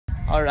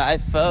All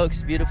right,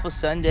 folks, beautiful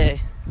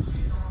Sunday.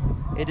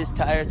 It is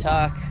Tire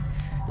Talk.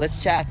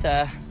 Let's chat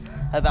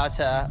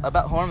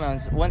about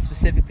hormones. One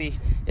specifically,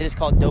 it is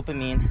called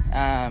dopamine.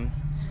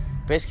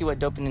 Basically, what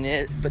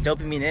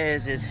dopamine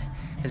is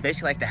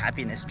basically like the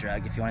happiness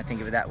drug, if you want to think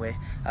of it that way.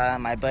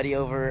 My buddy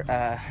over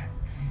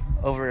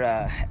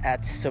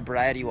at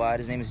Sobriety WOD,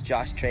 his name is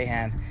Josh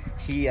Trahan.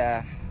 He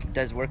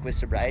does work with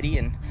sobriety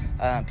and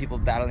people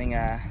battling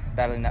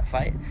that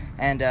fight.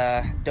 And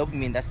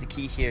dopamine, that's the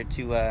key here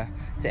to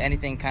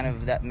anything kind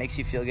of that makes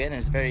you feel good, and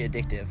it's very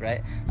addictive,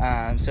 right?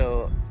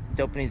 So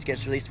dopamine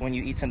gets released when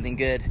you eat something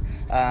good,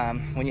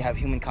 when you have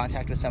human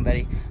contact with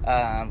somebody,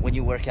 when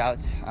you work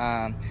out,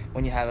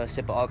 when you have a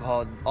sip of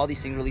alcohol. All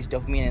these things release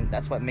dopamine, and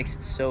that's what makes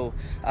it so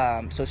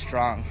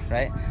strong,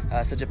 right?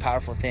 Such a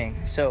powerful thing.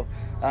 So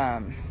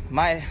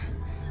my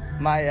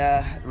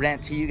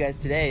rant to you guys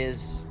today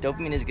is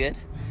dopamine is good,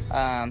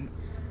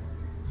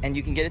 and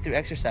you can get it through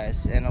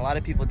exercise. And a lot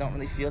of people don't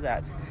really feel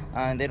that,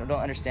 and they don't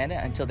understand it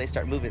until they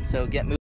start moving. So get moving.